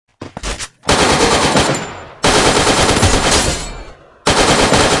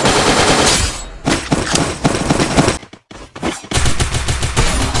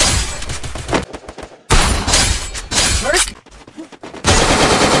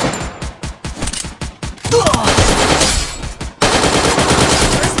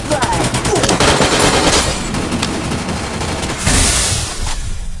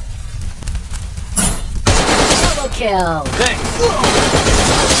kill. Thanks.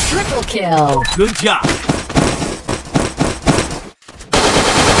 Triple kill. Good job.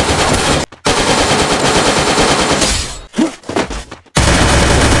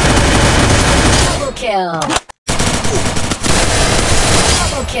 Double kill.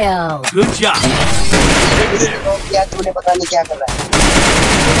 Double kill. Good job. यार तूने पता नहीं क्या कर रहा है।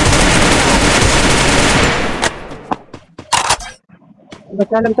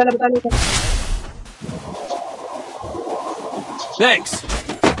 बता ले। Thanks.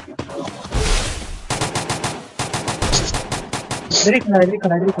 इधर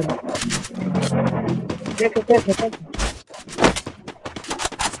खड़ा। देख।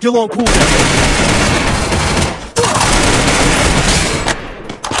 Still on cooldown.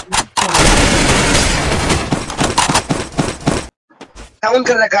 डाउन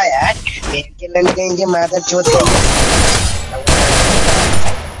कर रखा है यार। मेरे के लंड कहेंगे मादर चोद कहेंगे।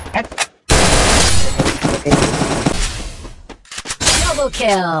 Double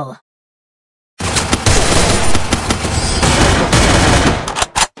kill.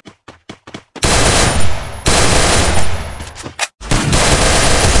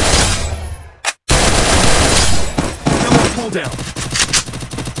 Still on cooldown.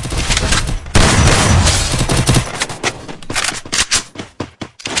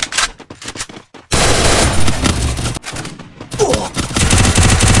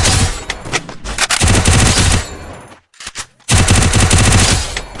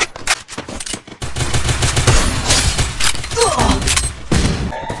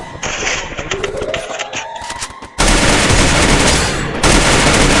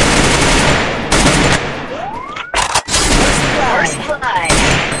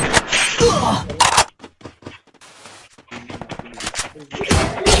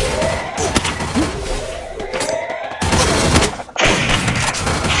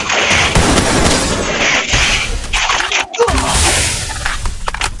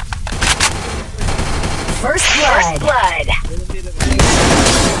 First blood.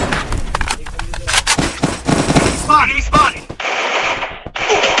 Spotted.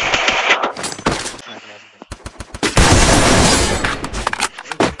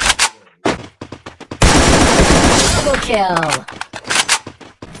 Double kill.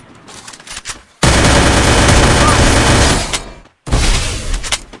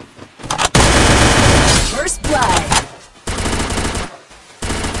 First blood.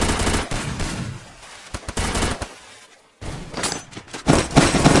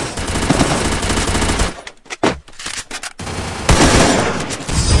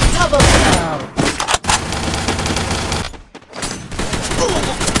 Double kill.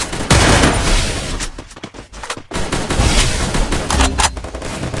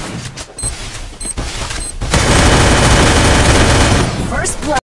 First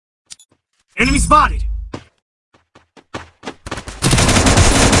blood. Enemy spotted.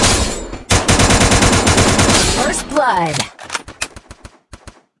 First blood.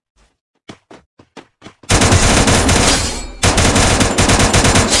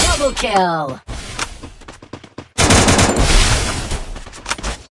 Double kill.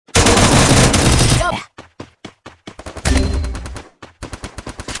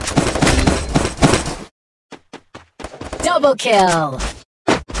 Double kill.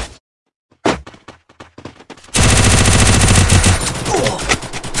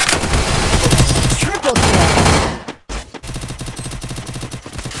 Triple kill.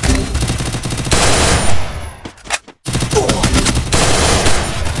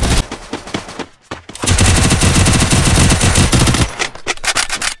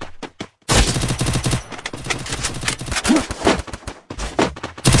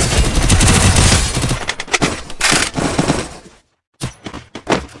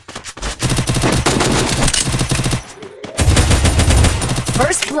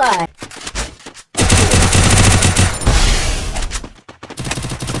 First blood.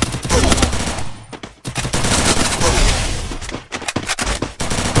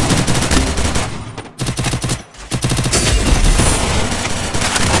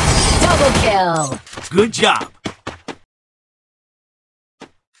 Double kill. Good job.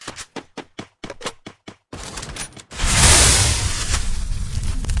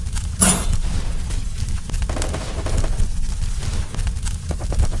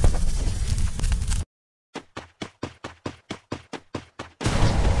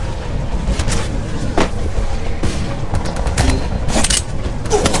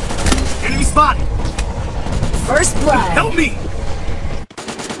 Enemy spotted. First blood. Help me.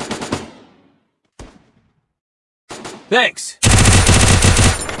 Thanks.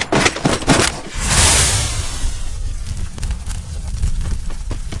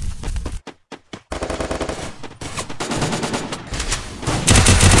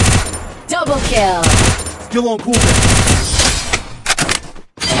 Triple kill. Still on cooldown.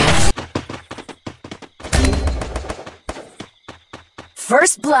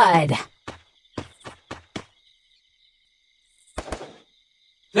 First blood.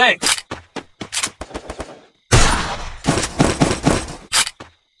 Thanks.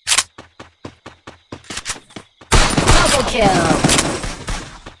 Double kill.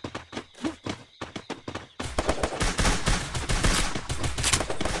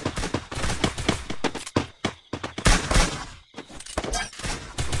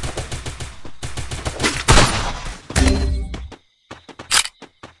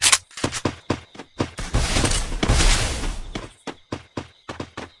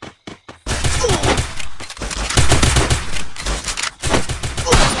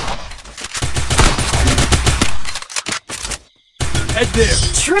 Head there.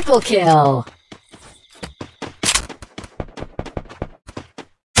 Triple kill.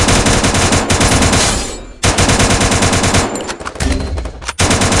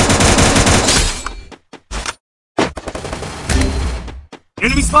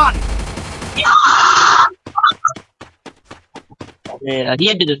 Enemy spotted.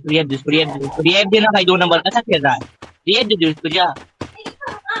 React दे दो react they react देना भाई 2 number अच्छा खेल रहा है react दे दो इसको जा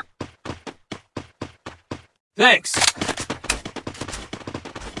Thanks.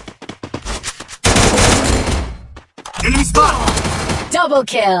 Enemy spotted. Double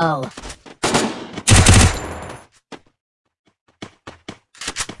kill.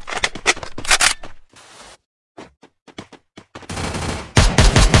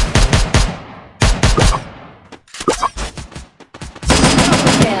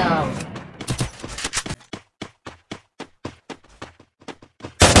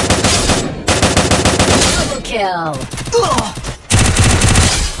 Double kill.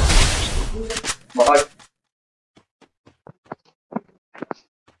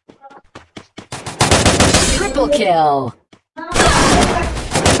 Triple kill.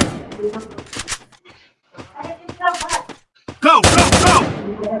 Go, go, go.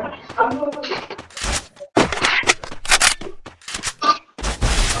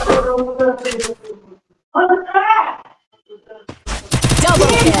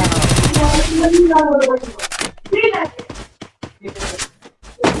 Double kill.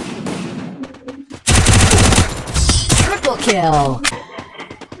 Triple kill.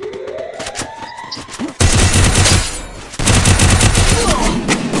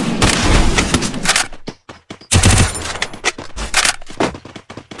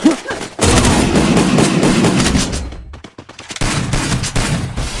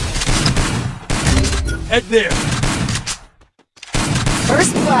 Head there.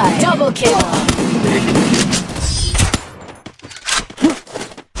 First blood. Double kill.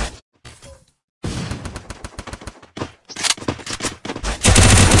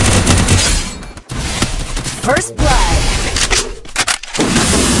 First blood.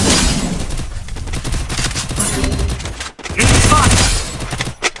 Enemy spotted.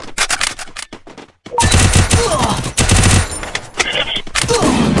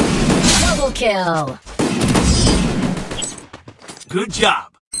 Double kill. Good job.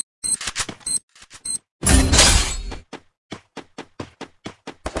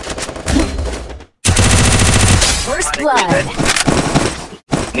 First blood.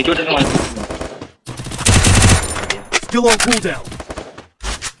 Still on cooldown.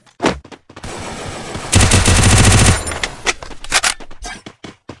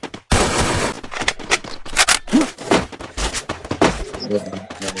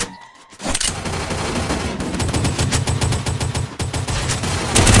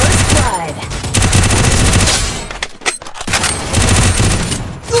 First blood.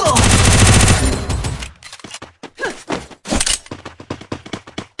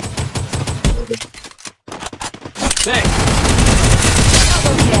 Thanks.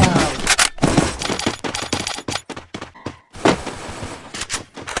 Double kill.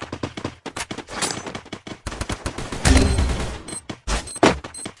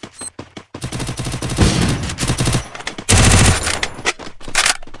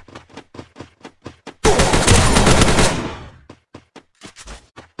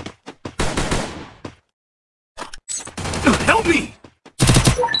 Help me.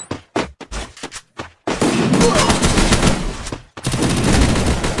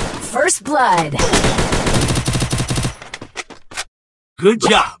 First blood. Good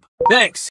job. Thanks.